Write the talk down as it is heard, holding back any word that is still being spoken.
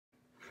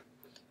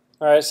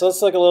All right, so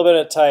let's look a little bit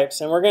at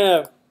types, and we're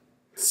going to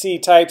see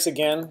types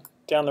again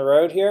down the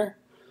road here.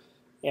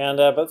 And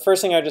but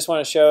first thing I just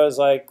want to show is,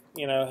 like,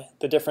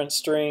 the different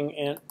string,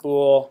 int,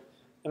 bool,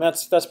 and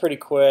that's pretty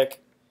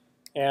quick.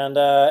 And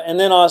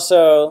then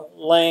also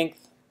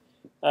length,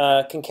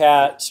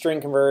 concat, string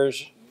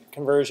conversion,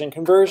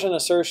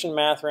 assertion,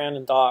 math,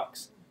 rand,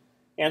 docs.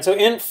 And so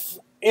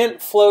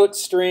int, float,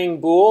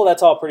 string, bool,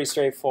 that's all pretty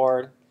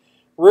straightforward.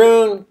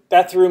 Rune,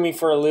 that threw me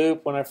for a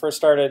loop when I first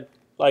started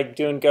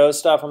doing Go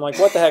stuff. I'm like,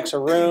 what the heck's a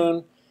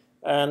rune?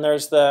 And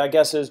there's I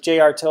guess it's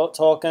J.R.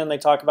 Tolkien. They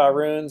talk about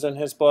runes in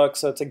his book,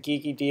 so it's a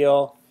geeky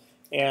deal.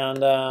 And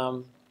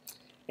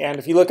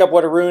if you look up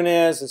what a rune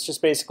is, it's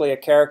just basically a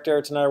character.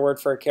 It's another word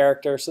for a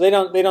character. So they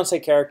don't say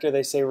character,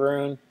 they say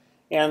rune.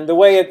 And the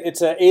way it's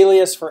an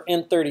alias for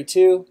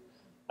int32.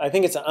 I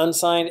think it's an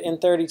unsigned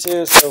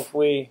int32. So if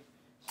we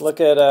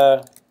look at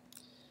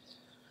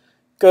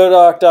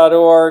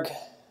godoc.org,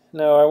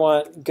 no, I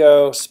want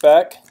go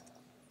spec,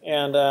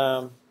 and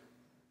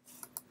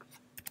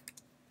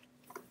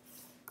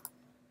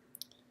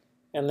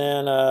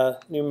then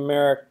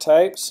numeric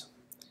types.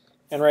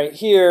 And right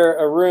here,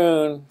 a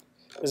rune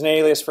is an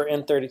alias for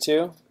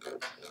int32.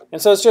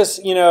 And so it's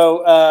just, we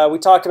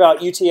talked about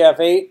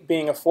UTF-8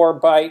 being a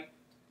 4-byte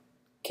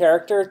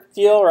character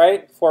deal,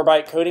 right?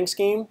 4-byte coding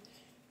scheme.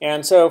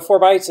 And so 4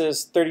 bytes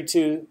is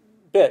 32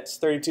 bits,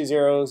 32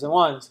 zeros and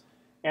ones.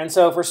 And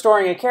so if we're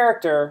storing a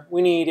character,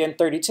 we need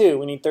int32.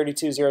 We need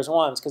 32 zeros and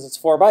ones because it's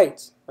 4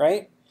 bytes,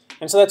 right?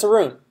 And so that's a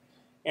rune.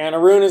 And a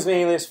rune is an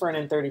alias for an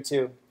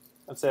int32.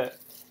 That's it.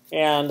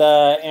 And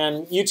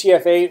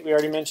UTF-8, we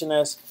already mentioned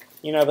this,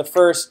 the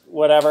first,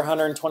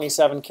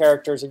 127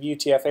 characters of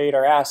UTF-8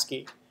 are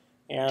ASCII.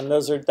 And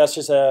that's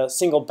just a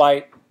single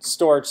byte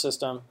storage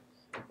system.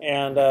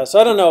 And so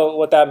I don't know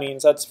what that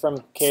means. That's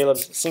from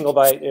Caleb's single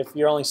byte. If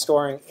you're only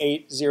storing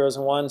 8 zeros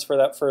and ones for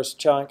that first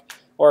chunk,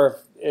 or if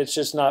it's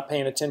just not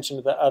paying attention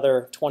to the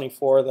other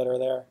 24 that are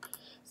there.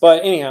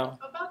 But anyhow.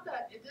 About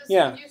that,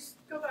 yeah. You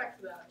go back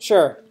to that.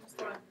 Sure.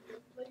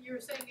 You were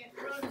saying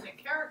rune is a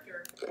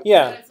character.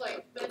 Yeah.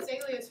 But it's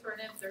alias for an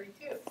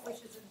int32, which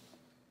is an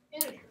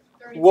integer.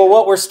 32. Well,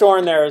 what we're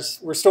storing there is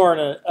we're storing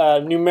a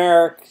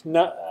numeric,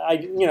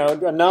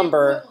 a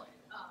number.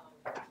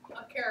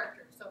 A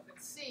character. So if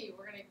it's C,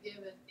 we're going to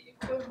give it the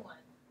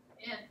equivalent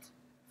int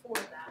for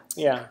that.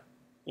 Yeah.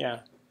 Yeah.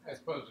 I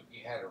suppose if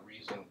you had a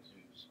reason to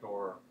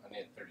store an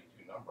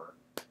int32 number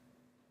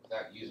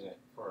without using it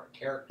for a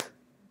character,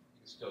 you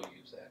can still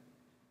use that.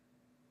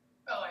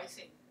 Oh, I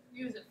see.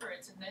 Use it for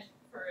its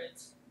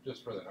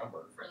just for the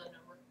number. For the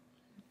number.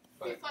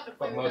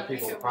 But most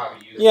people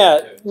probably use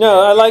it.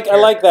 No, I like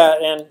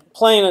that, and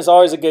plain is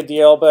always a good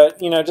deal. But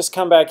just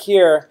come back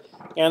here,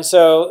 and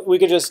so we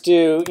could just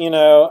do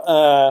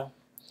I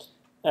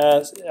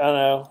don't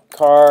know,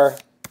 car.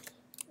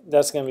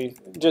 That's going to be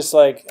just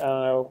like, I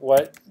don't know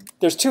what.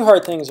 There's 2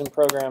 hard things in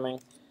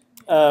programming,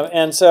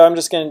 and so I'm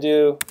just going to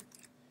do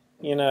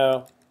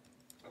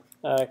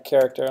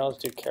character. Let's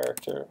do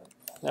character.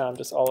 Now I'm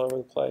just all over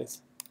the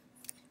place.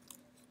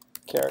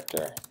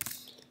 Character.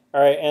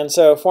 All right, and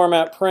so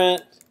format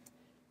print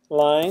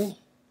line.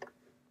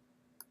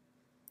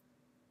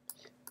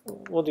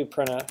 We'll do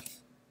printf,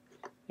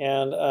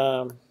 and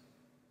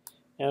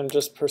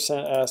just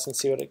 %s and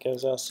see what it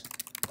gives us.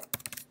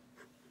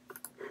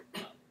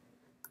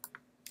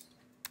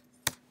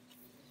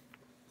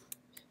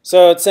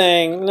 So it's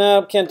saying,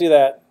 no, can't do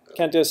that.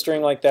 Can't do a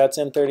string like that. It's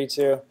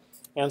int32.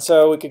 And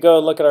so we could go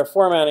and look at our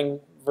formatting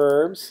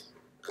verbs.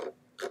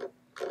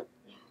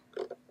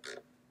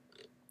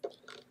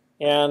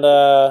 And,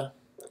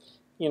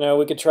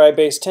 we could try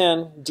base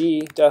 10,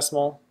 D,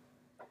 decimal.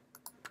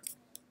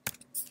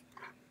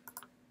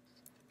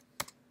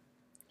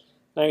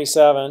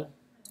 97.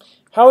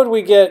 How would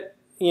we get,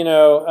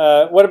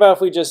 what about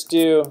if we just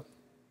do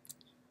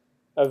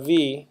a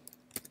V,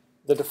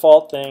 the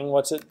default thing?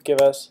 What's it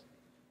give us?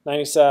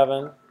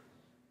 97.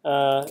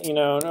 And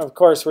of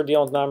course we're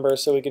dealing with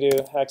numbers, so we could do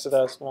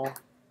hexadecimal.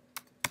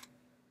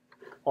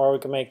 Or we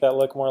can make that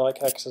look more like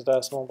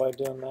hexadecimal by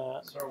doing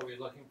that. So are we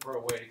looking for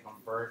a way to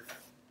convert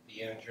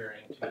the integer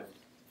into the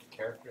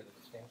character that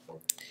it stands for?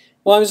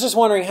 Well, I was just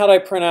wondering, how do I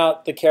print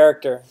out the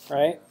character,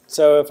 right?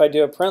 So if I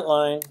do a print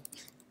line,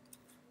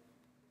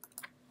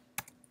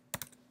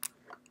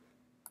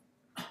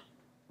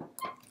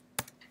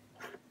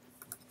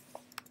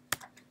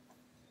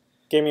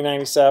 gave me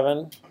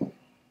 97.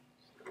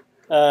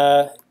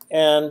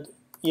 And,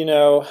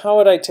 how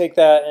would I take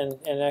that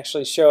and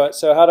actually show it?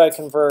 So how do I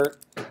convert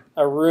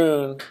a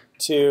rune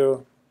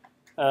to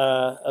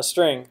a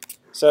string?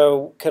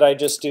 So could I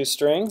just do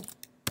string?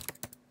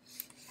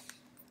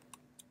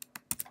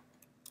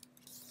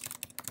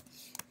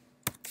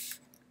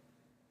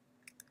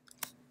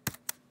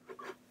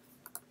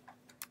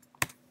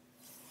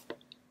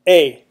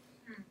 A.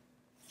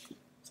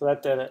 So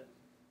that did it.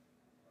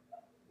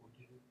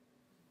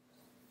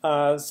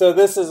 So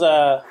this is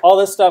all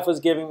this stuff was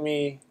giving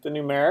me the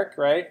numeric,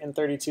 right, and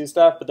 32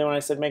 stuff. But then when I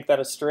said make that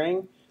a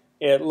string,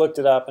 it looked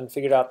it up and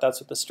figured out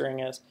that's what the string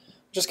is.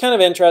 Which is kind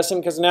of interesting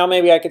because now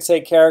maybe I could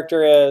say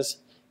character is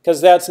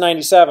because that's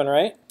 97,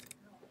 right?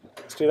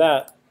 Let's do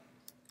that.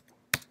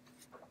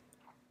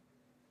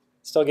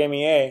 Still gave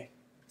me A.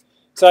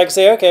 So I can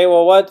say, okay,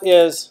 well, what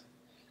is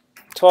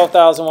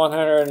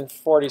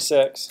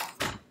 12,146?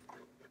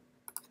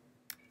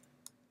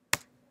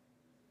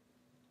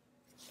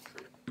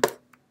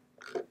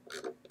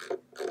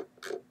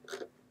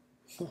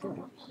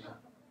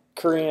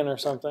 Korean or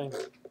something.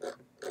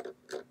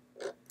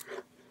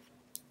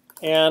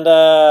 And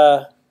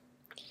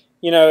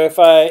you know, if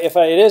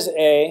it is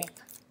A,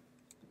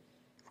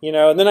 you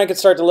know, and then I could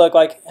start to look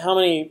like how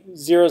many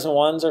zeros and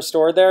ones are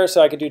stored there.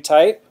 So I could do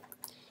type.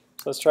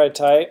 So let's try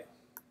type.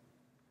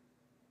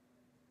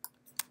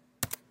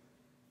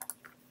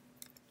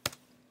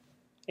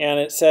 And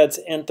it said it's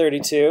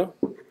N32.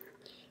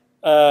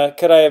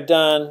 Could I have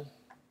done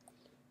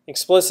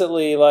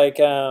explicitly like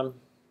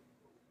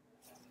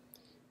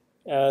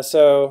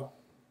so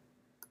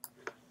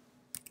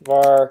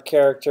var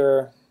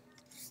character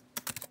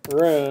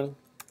rune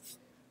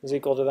is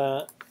equal to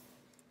that.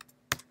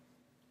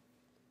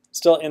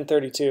 Still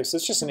N32, so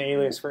it's just an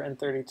alias for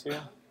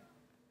N32.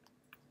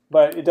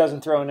 But it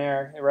doesn't throw an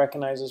error, it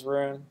recognizes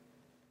rune.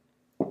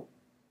 Cool,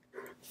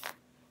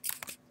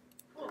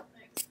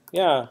 thanks.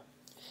 Yeah.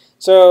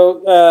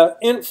 So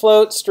int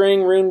float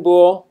string rune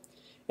bool,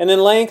 and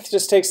then length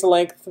just takes the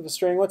length of the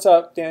string. What's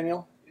up,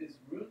 Daniel? Is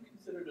rune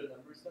considered a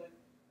numbers type?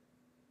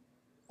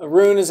 A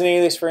rune is an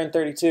alias for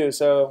N32,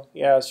 so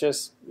yeah, it's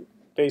just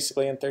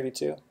basically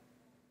N32.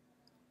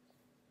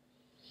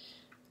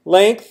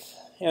 Length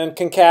and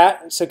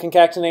concat, so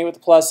concatenate with the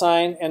plus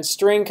sign, and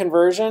string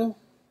conversion,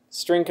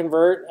 string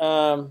convert.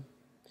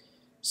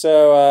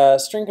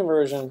 String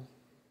conversion,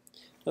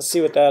 let's see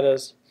what that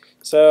is.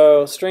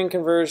 So string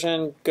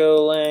conversion,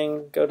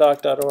 golang,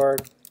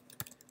 godoc.org,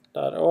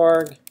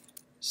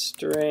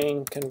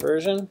 string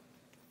conversion.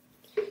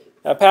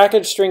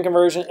 Package string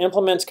conversion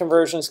implements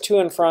conversions to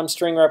and from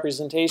string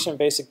representation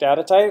basic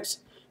data types.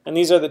 And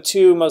these are the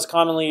two most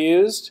commonly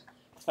used.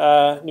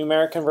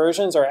 Numeric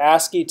conversions are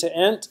ASCII to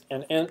int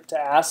and int to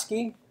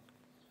ASCII.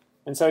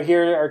 And so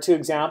here are two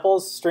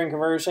examples, string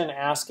conversion,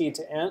 ASCII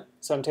to int.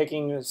 So I'm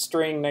taking a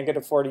string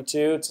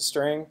 -42, it's a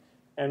string,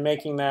 and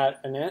making that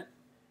an int.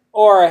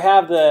 Or I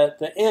have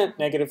the int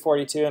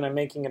 -42 and I'm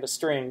making it a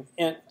string,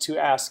 int to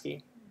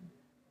ASCII.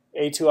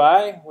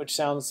 A2I, which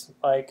sounds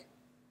like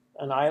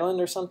an island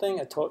or something,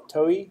 a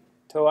Toei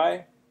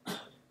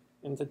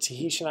in the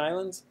Tahitian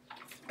Islands.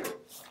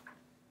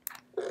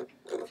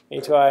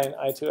 A2I and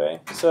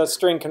I2A. So that's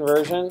string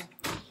conversion.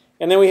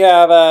 And then we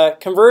have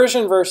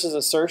conversion versus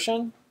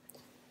assertion.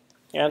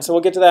 And so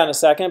we'll get to that in a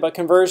second. But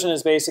conversion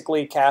is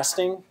basically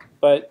casting,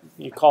 but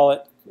you call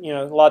it, you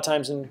know, a lot of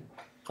times in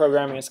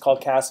programming it's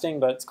called casting,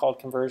 but it's called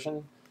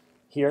conversion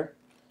here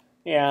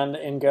and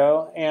in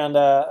Go. And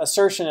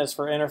assertion is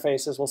for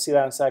interfaces. We'll see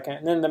that in a second.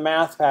 And then the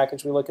math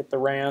package, we look at the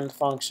rand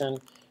function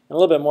and a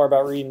little bit more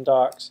about read and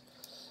docs.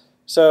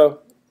 So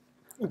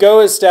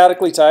Go is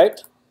statically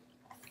typed.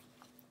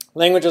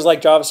 Languages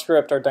like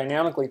JavaScript are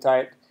dynamically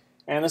typed.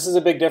 And this is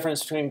a big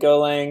difference between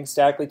Golang,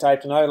 statically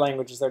typed, and other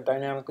languages that are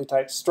dynamically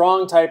typed.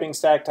 Strong typing,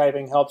 static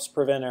typing helps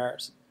prevent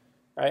errors,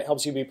 right?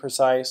 Helps you be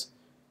precise.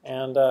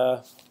 And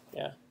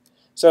yeah.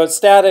 So it's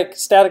static.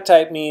 Static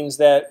type means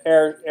that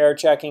error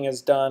checking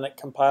is done at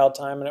compile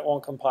time and it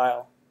won't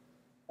compile,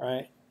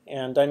 right?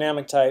 And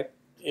dynamic type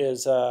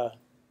is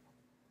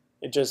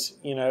it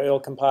just, you know, it'll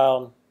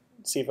compile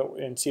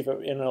and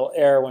it'll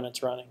error when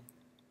it's running,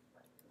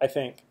 I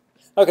think.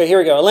 Okay, here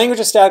we go. A language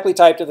is statically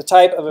typed if the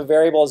type of a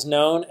variable is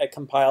known at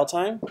compile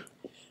time.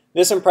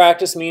 This in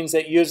practice means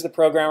that you as the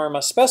programmer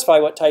must specify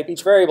what type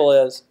each variable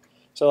is.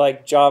 So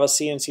like Java,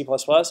 C, and C++.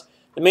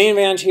 The main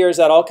advantage here is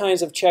that all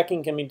kinds of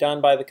checking can be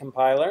done by the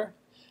compiler,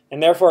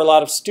 and therefore a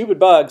lot of stupid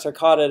bugs are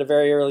caught at a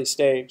very early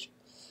stage.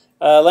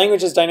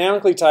 Language is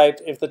dynamically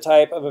typed if the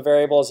type of a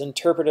variable is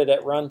interpreted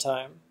at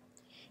runtime.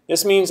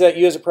 This means that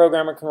you as a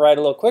programmer can write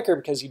a little quicker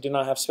because you do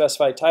not have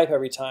specified type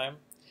every time.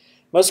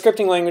 Most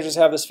scripting languages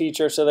have this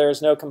feature, so there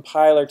is no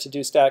compiler to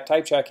do static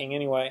type checking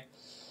anyway.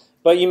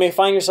 But you may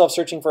find yourself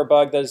searching for a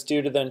bug that is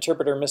due to the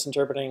interpreter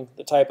misinterpreting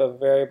the type of a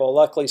variable.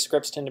 Luckily,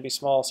 scripts tend to be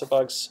small, so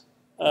bugs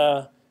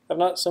have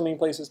not so many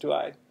places to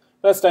hide.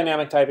 That's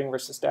dynamic typing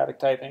versus static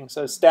typing.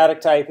 So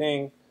static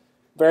typing,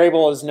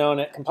 variable is known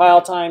at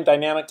compile time.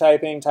 Dynamic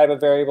typing, type of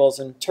variable is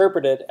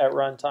interpreted at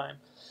runtime.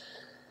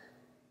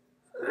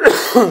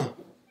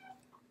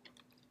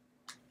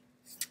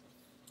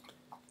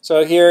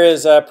 So here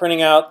is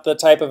printing out the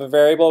type of a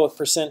variable with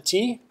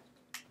 %t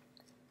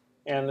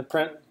and the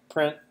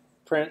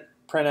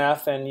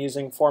printf and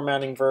using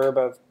formatting verb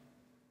of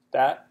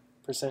that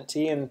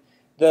 %t. And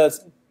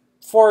the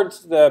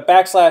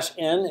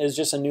 \n is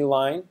just a new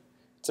line.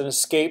 It's an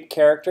escape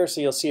character,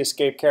 so you'll see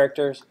escape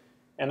characters,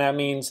 and that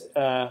means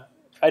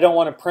I don't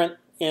want to print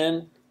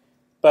in,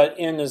 but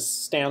in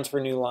stands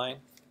for new line,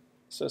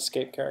 so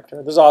escape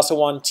character. There's also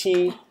one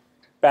t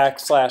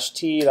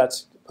 \t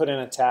that's put in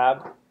a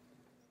tab.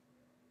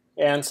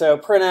 And so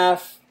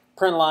printf,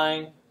 print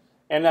line,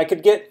 and I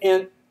could get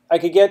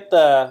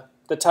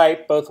the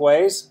type both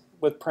ways.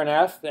 with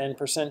printf and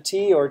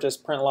 %t, or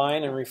just print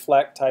line and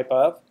reflect type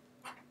of.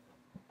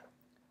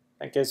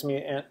 That gives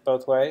me int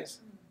both ways.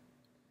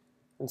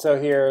 And so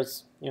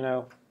here's,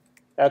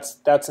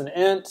 that's an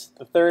int,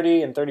 the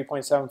 30, and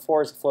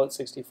 30.74 is a float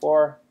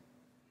 64.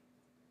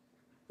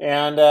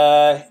 And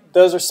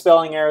those are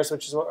spelling errors,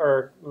 which is,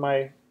 or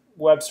my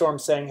WebStorm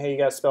saying, hey, you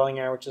got a spelling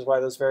error, which is why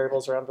those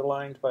variables are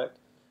underlined. But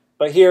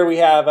here we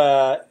have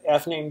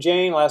F name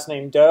Jane, last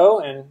name Doe,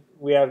 and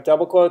we have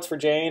double quotes for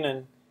Jane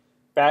and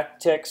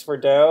backticks for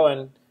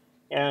Doe.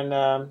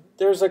 And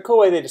there's a cool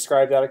way they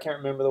described that. I can't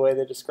remember the way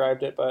they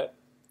described it, but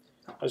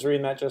I was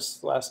reading that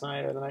just last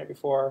night or the night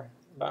before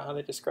about how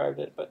they described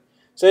it. But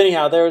so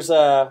anyhow,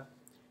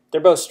 they're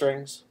both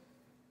strings.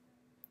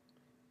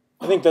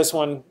 I think this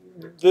one,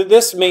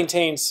 this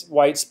maintains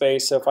white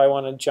space, so if I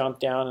want to jump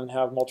down and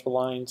have multiple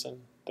lines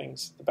and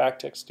things, the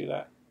backticks do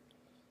that.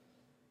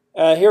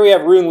 Here we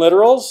have rune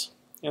literals,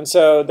 and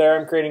so there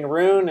I'm creating a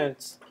rune.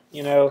 It's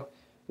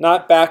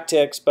not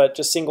backticks, but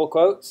just single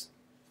quotes,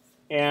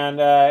 and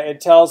it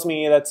tells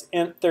me that's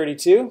int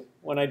 32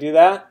 when I do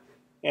that.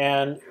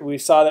 And we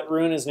saw that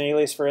rune is an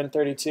alias for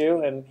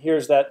int32, and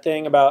here's that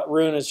thing about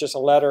rune is just a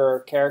letter or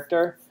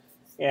character.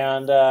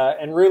 And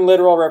rune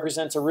literal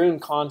represents a rune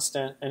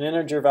constant, an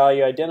integer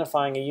value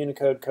identifying a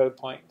Unicode code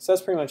point. So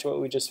that's pretty much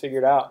what we just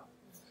figured out.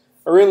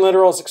 A rune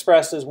literal is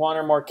expressed as one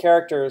or more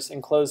characters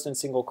enclosed in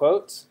single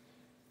quotes.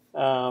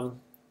 One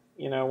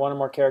or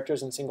more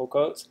characters in single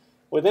quotes.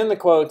 Within the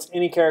quotes,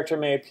 any character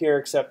may appear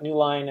except new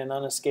line and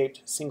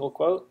unescaped single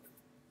quote.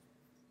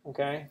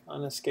 Okay,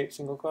 unescaped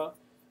single quote.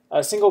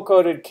 A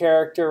single-quoted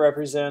character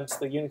represents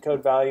the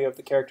Unicode value of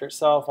the character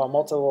itself, while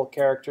multiple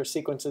character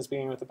sequences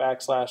beginning with a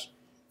backslash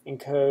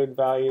encode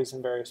values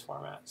in various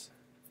formats.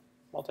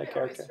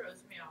 Multi-character. It always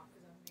throws me off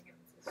because I'm thinking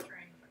it's a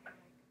string. I'm like,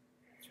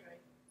 that's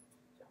right.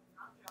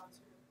 Not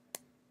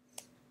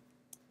JavaScript.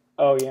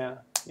 Oh,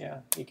 yeah.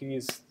 You could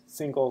use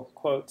single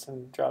quotes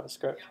in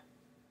JavaScript. Yeah.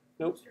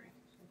 Nope.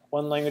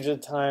 One language at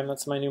a time.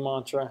 That's my new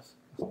mantra.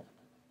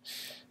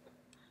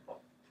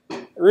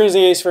 Rune is the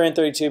alias for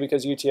int32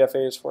 because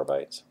UTF-8 is 4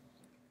 bytes.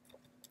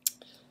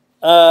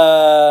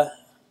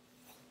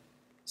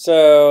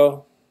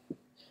 So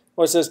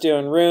what's this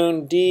doing?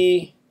 Rune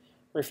D,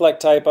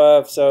 reflect type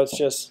of, so it's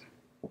just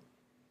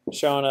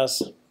showing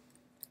us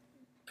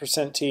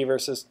 %t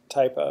versus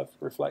type of,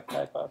 reflect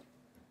type of.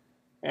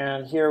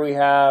 And here we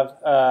have,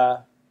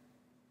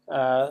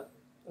 let's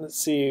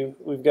see,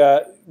 we've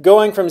got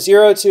going from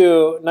 0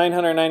 to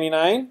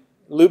 999,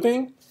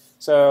 looping.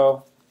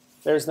 So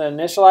there's the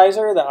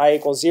initializer, the I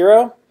equals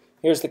 0.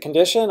 Here's the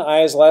condition,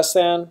 I is less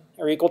than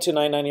or equal to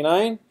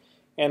 999.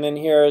 And then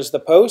here's the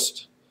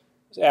post,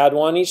 add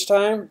 1 each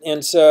time.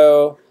 And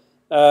so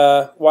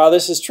while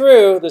this is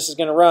true, this is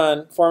going to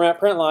run format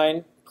print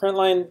line,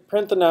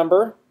 print the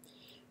number,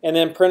 and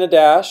then print a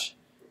dash,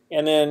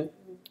 and then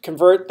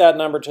convert that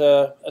number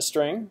to a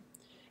string.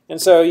 And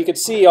so you could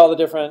see all the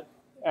different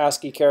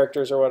ASCII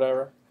characters or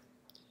whatever,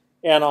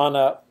 and on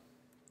up.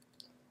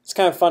 It's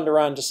kind of fun to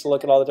run just to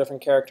look at all the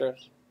different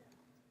characters.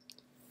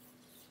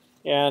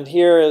 And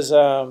here is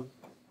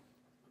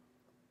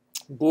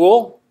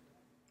bool.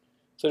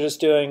 So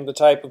just doing the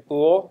type of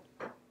bool.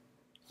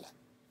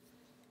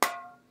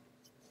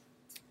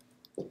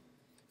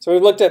 So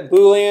we've looked at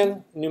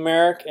Boolean,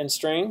 numeric, and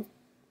string.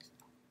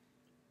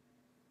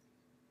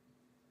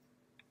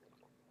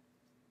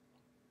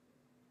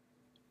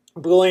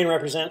 Boolean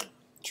represent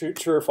true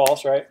or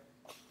false, right?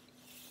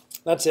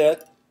 That's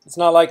it. It's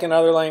not like in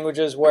other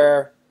languages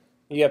where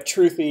you have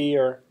truthy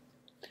or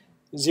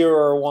 0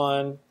 or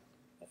 1,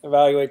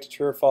 evaluate to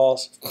true or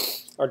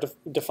false, or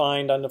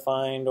defined,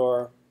 undefined,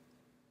 or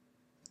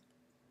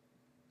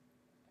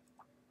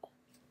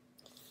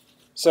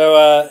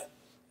so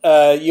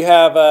you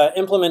have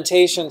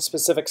implementation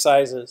specific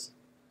sizes.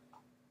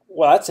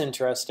 Well, that's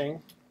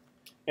interesting.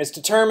 It's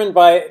determined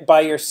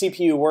by your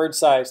CPU word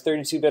size,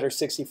 32-bit or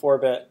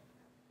 64-bit.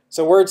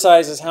 So word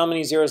size is how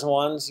many zeros and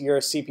ones your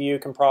CPU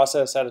can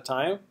process at a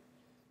time.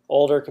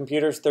 Older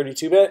computers,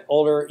 32-bit.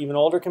 Even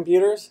older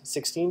computers,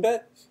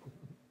 16-bit.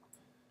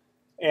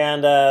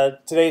 And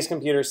today's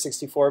computer is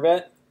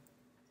 64-bit.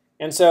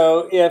 And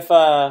so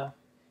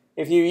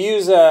if you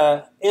use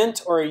a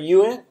int or a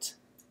uint,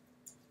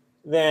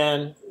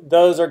 then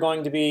those are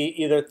going to be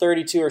either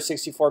 32 or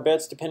 64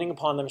 bits, depending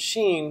upon the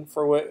machine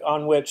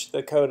on which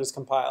the code is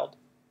compiled.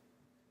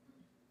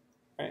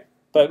 Right?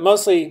 But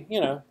mostly,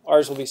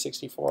 ours will be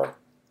 64.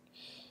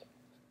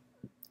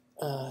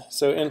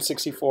 So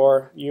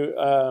int64,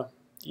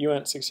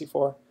 uint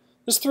 64.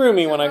 This threw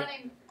me when I...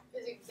 running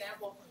his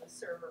example from the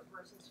server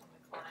versus from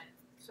the client.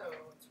 So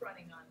it's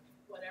running on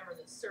whatever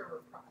the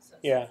server process.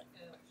 Yeah.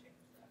 It'll change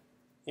that.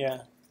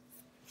 Yeah.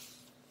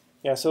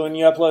 Yeah, so when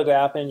you upload to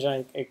App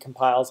Engine, it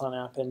compiles on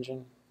App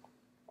Engine,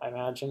 I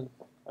imagine.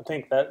 I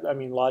think that,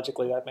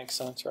 logically that makes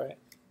sense, right?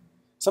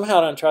 Somehow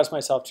I don't trust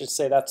myself to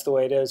say that's the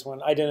way it is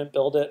when I didn't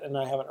build it and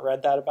I haven't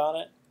read that about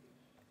it.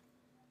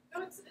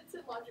 No, it's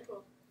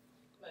illogical,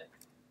 but,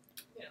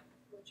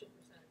 what's your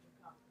percentage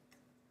of confidence?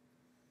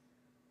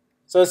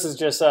 So this is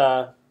just,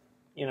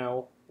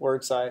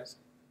 word size.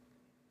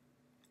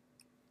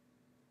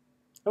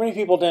 How many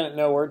people didn't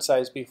know word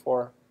size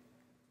before?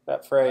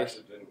 That I phrase.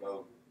 actually didn't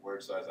know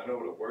word size. I know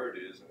what a word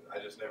is. I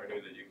just never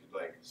knew that you could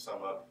like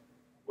sum up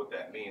what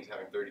that means,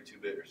 having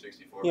 32-bit or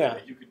 64-bit. Yeah.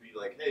 Like, you could be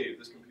like, hey,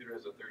 this computer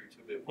has a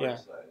 32-bit word Yeah.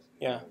 size.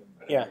 Yeah. I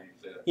never Yeah. heard you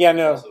say that. Yeah,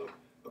 no. Also,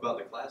 about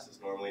the classes,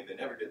 normally they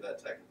never get that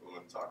technical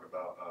and talk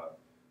about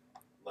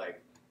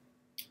like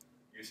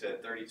you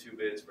said 32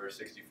 bits versus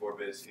 64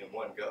 bits in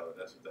one go.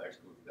 That's what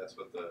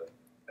the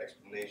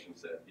explanation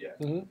said. Yeah,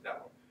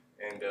 that one.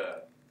 And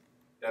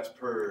that's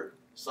per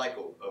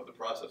cycle of the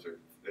processor.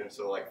 And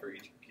so like for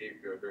each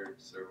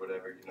gigahertz or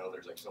whatever, you know,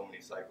 there's like so many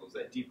cycles.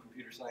 That deep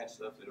computer science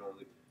stuff, they don't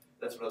really.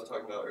 That's what I was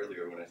talking about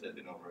earlier when I said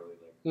they don't really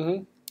like.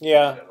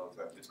 Yeah. That all the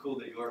time. It's cool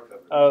that you are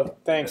covered. Oh,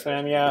 thanks,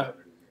 man. Yeah.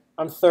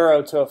 I'm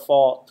thorough to a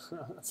fault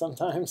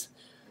sometimes.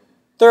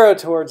 Thorough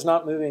towards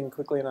not moving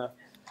quickly enough.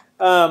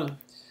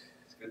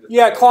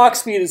 Yeah, clock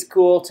speed is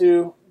cool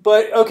too.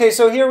 But okay,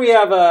 so here we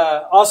have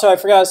also I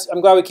forgot.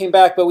 I'm glad we came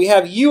back, but we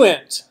have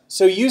uint.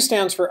 So U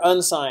stands for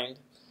unsigned.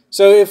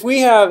 So if we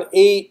have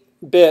 8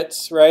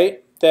 bits,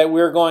 right, that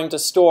we're going to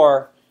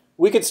store,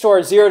 we could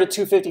store 0 to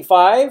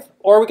 255,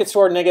 or we could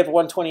store negative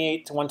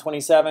 128 to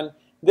 127.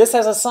 This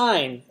has a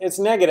sign. It's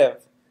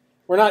negative.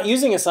 We're not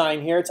using a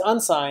sign here. It's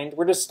unsigned.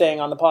 We're just staying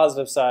on the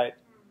positive side,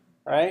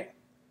 right?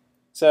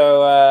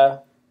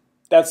 So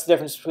that's the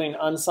difference between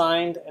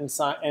unsigned and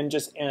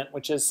just int,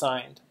 which is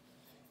signed.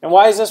 And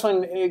why does this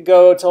one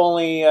go to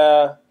only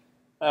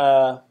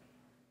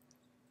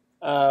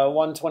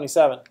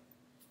 127?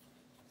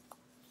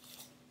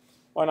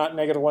 Why not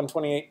negative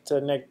 128 to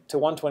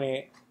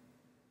 128?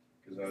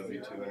 Because that would be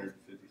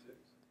 256.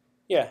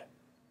 Yeah.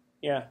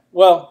 Yeah.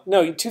 Well,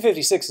 no,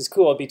 256 is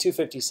cool. It'd be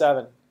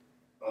 257.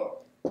 Oh.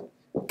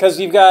 Because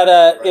you've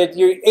got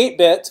you're 8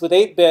 bits. With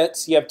 8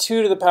 bits, you have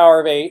 2 to the power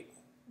of 8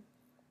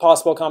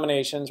 possible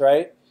combinations,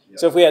 right? Yep.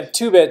 So if we had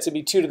 2 bits, it'd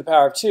be 2 to the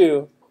power of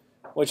 2,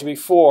 which would be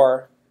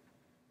 4.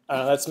 I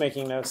don't know, that's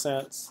making no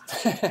sense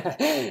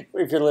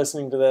if you're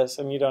listening to this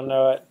and you don't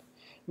know it.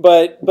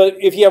 But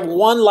if you have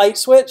 1 light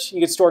switch,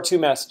 you could store 2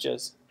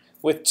 messages.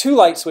 With 2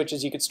 light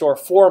switches, you could store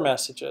 4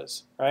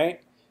 messages,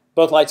 right?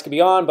 Both lights could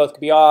be on, both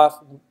could be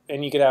off,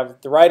 and you could have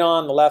the right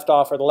on, the left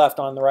off, or the left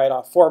on, the right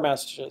off. 4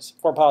 messages,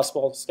 4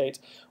 possible states.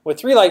 With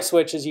 3 light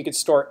switches, you could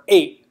store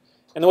 8.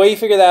 And the way you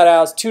figure that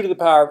out is 2 to the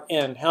power of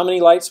n. How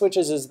many light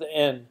switches is the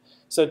n?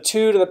 So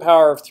 2 to the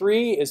power of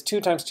 3 is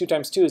 2 times 2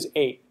 times 2 is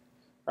 8,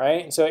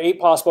 right? And so 8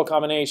 possible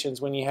combinations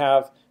when you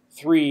have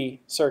 3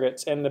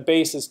 circuits, and the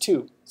base is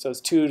 2. So it's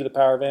 2 to the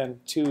power of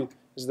n. 2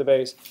 is the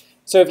base.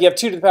 So if you have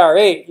 2 to the power of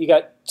 8, you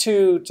got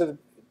 2 to the,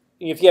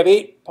 if you have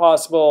 8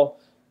 possible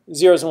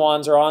zeros and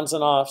ones or ons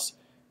and offs,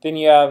 then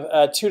you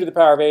have 2 to the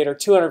power of 8 or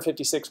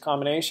 256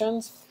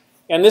 combinations.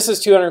 And this is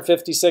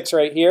 256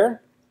 right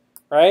here,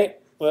 right?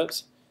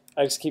 Whoops.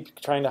 I just keep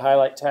trying to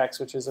highlight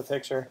text, which is a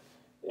picture.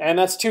 And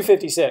that's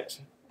 256.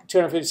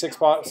 256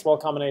 possible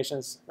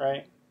combinations,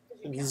 right?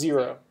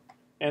 0.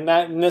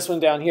 And this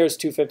one down here is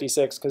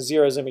 256 because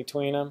 0 is in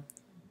between them.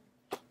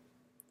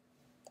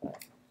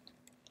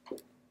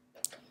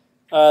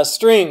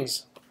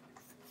 Strings.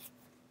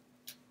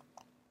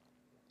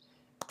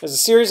 There's a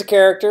series of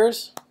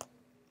characters,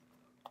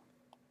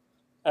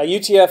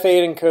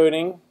 UTF-8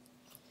 encoding.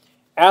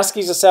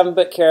 ASCII's a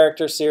 7-bit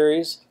character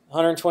series,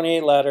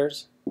 128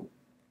 letters.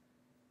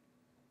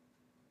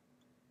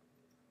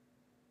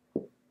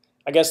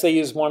 I guess they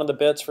use one of the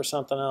bits for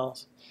something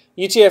else.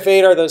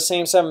 UTF-8 are those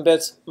same 7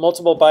 bits,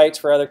 multiple bytes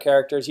for other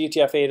characters.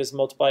 UTF-8 is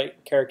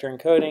multi-byte character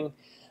encoding.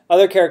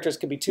 Other characters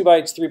could be 2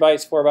 bytes, 3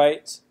 bytes, 4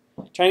 bytes.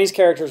 Chinese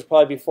characters would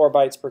probably be 4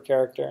 bytes per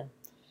character.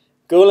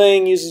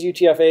 Golang uses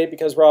UTF-8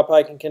 because Rob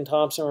Pike and Ken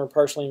Thompson were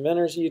partially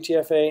inventors of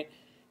UTF-8.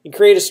 You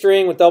create a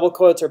string with double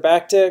quotes or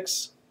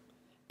backticks.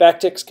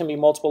 Backticks can be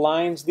multiple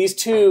lines. These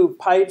 2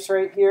 pipes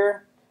right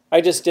here, I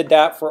just did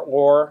that for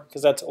OR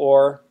because that's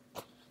OR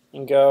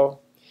and Go.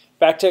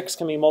 Backticks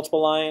can be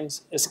multiple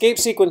lines. Escape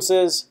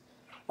sequences,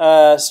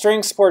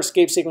 string support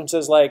escape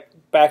sequences like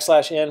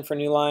 \n for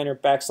new line or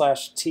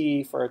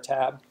 \t for a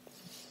tab.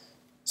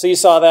 So you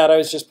saw that I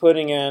was just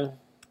putting in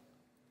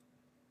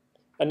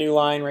a new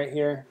line right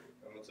here.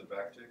 And what's a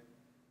backtick?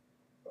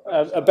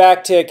 A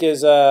backtick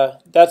is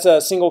that's a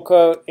single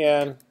quote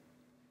and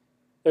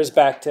there's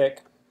backtick.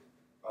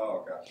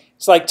 Oh, okay.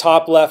 It's like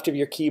top left of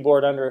your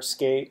keyboard under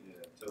escape. Yeah,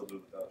 tilde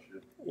without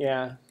shit.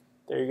 Yeah,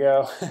 there you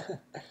go.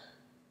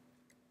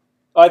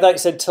 Oh, I thought you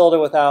said tilde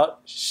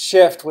without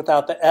shift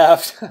without the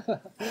F.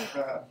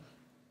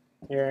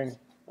 Hearing,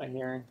 I'm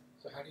hearing.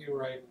 So how do you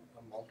write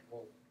a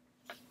multiple,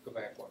 go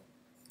back one,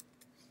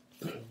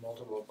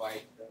 multiple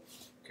byte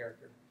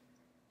character?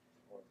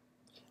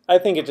 I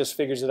think it just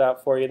figures it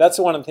out for you. That's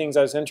one of the things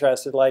I was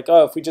interested, like,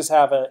 oh, if we just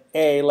have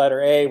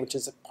letter A, which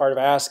is a part of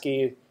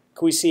ASCII,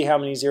 can we see how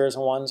many zeros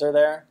and ones are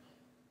there?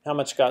 How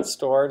much got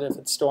stored, if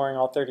it's storing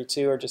all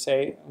 32 or just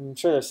 8? I'm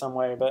sure there's some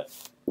way, but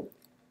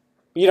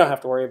you don't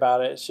have to worry about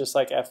it. It's just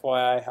like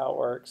FYI how it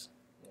works.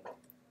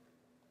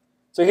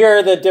 So here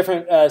are the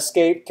different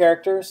escape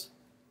characters.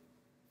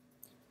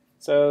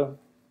 So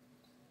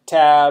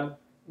tab,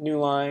 new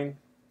line,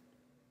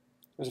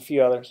 there's a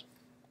few others.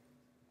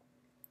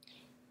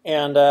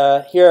 And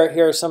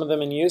here are some of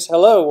them in use.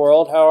 Hello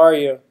world, how are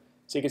you?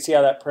 So you can see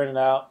how that printed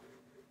out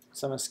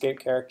some escape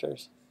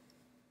characters.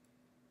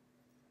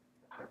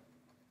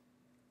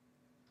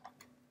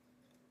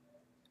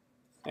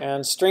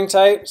 And string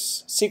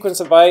types, sequence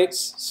of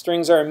bytes.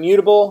 Strings are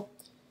immutable.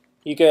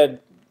 You could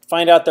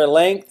find out their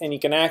length, and you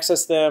can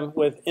access them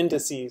with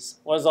indices.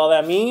 What does all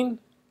that mean?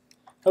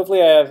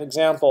 Hopefully I have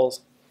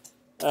examples.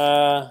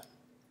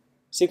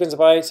 Sequence of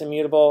bytes,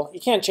 immutable. You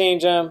can't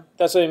change them.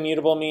 That's what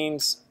immutable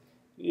means.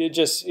 You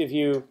just, if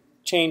you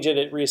change it,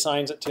 it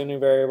reassigns it to a new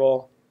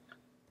variable,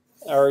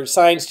 or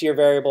assigns to your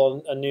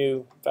variable a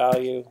new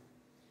value.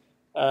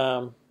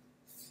 We'll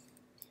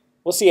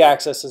see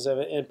accesses of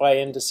it by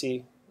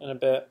indice in a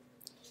bit.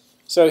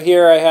 So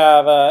here I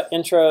have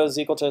intro is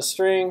equal to a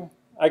string.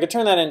 I could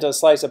turn that into a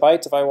slice of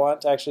bytes if I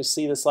want to actually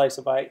see the slice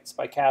of bytes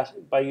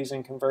by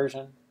using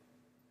conversion.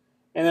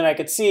 And then I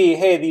could see,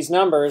 hey, these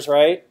numbers,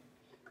 right?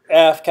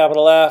 F,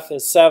 capital F,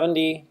 is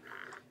 70,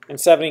 and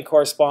 70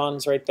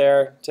 corresponds right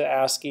there to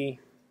ASCII,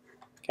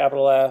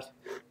 capital F.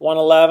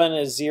 111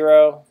 is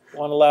 0.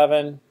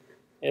 111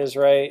 is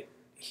right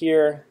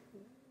here.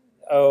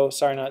 O,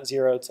 sorry, not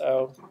 0, it's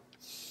O.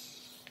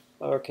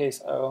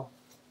 Lowercase o.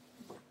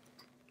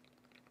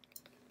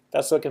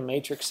 That's looking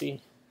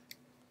matrixy.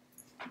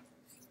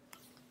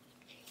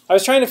 I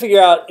was trying to figure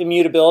out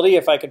immutability,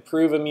 if I could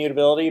prove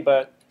immutability,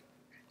 but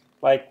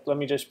like, let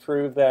me just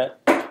prove that,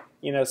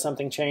 you know,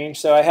 something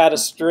changed. So I had a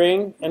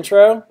string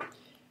intro,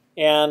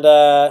 and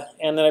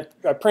then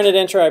I printed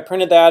intro, I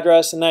printed the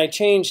address, and then I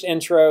changed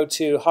intro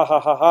to ha ha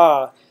ha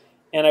ha,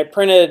 and I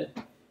printed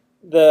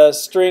the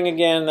string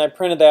again, and I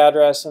printed the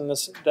address, and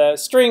the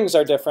strings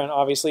are different,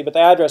 obviously, but the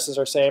addresses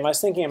are same. I was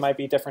thinking it might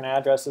be different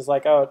addresses,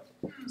 like, oh,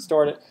 it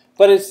stored it.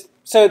 But it's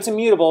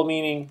immutable,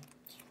 meaning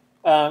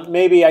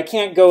maybe I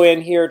can't go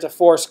in here to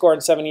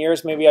 7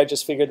 years. Maybe I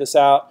just figured this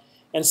out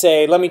and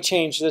say, let me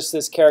change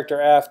this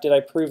character F. Did I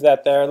prove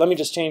that there? Let me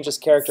just change this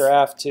character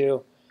F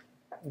to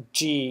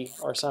G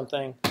or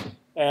something.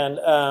 And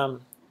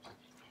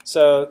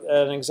so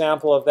an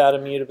example of that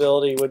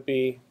immutability would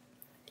be,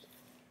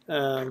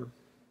 let's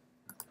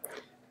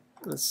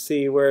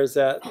see, where is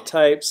that?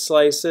 Types,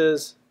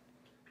 slices,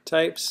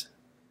 types,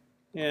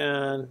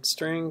 and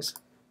strings,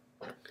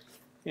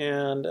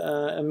 and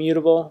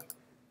immutable.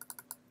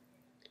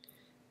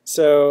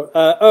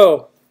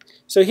 So,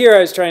 so here I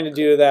was trying to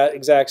do that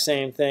exact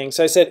same thing.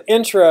 So I said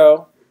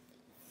intro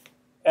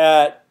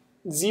at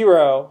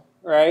 0,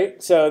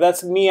 right? So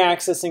that's me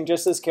accessing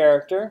just this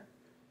character.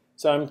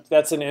 So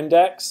that's an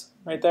index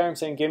right there. I'm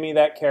saying give me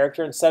that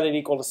character and set it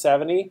equal to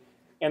 70.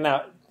 And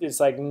that is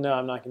like, no,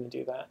 I'm not going to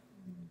do that.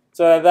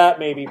 So that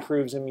maybe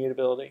proves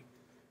immutability.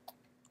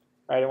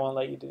 Right? It won't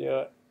let you do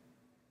it.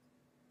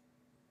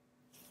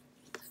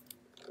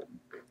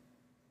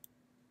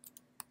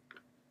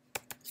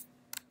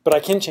 But I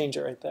can change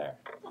it right there.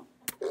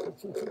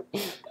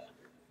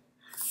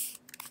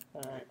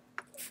 All right.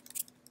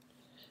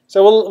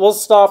 So we'll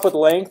stop with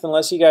length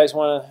unless you guys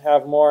want to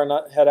have more and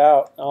not head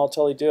out. I'll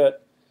totally do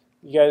it.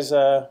 You guys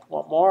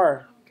want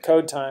more?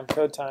 Code time.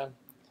 Code time.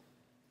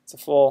 It's a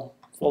full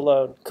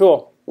load.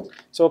 Cool.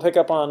 So we'll pick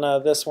up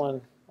on this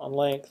one on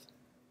length.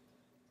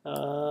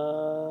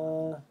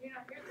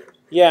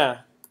 Yeah.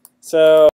 So.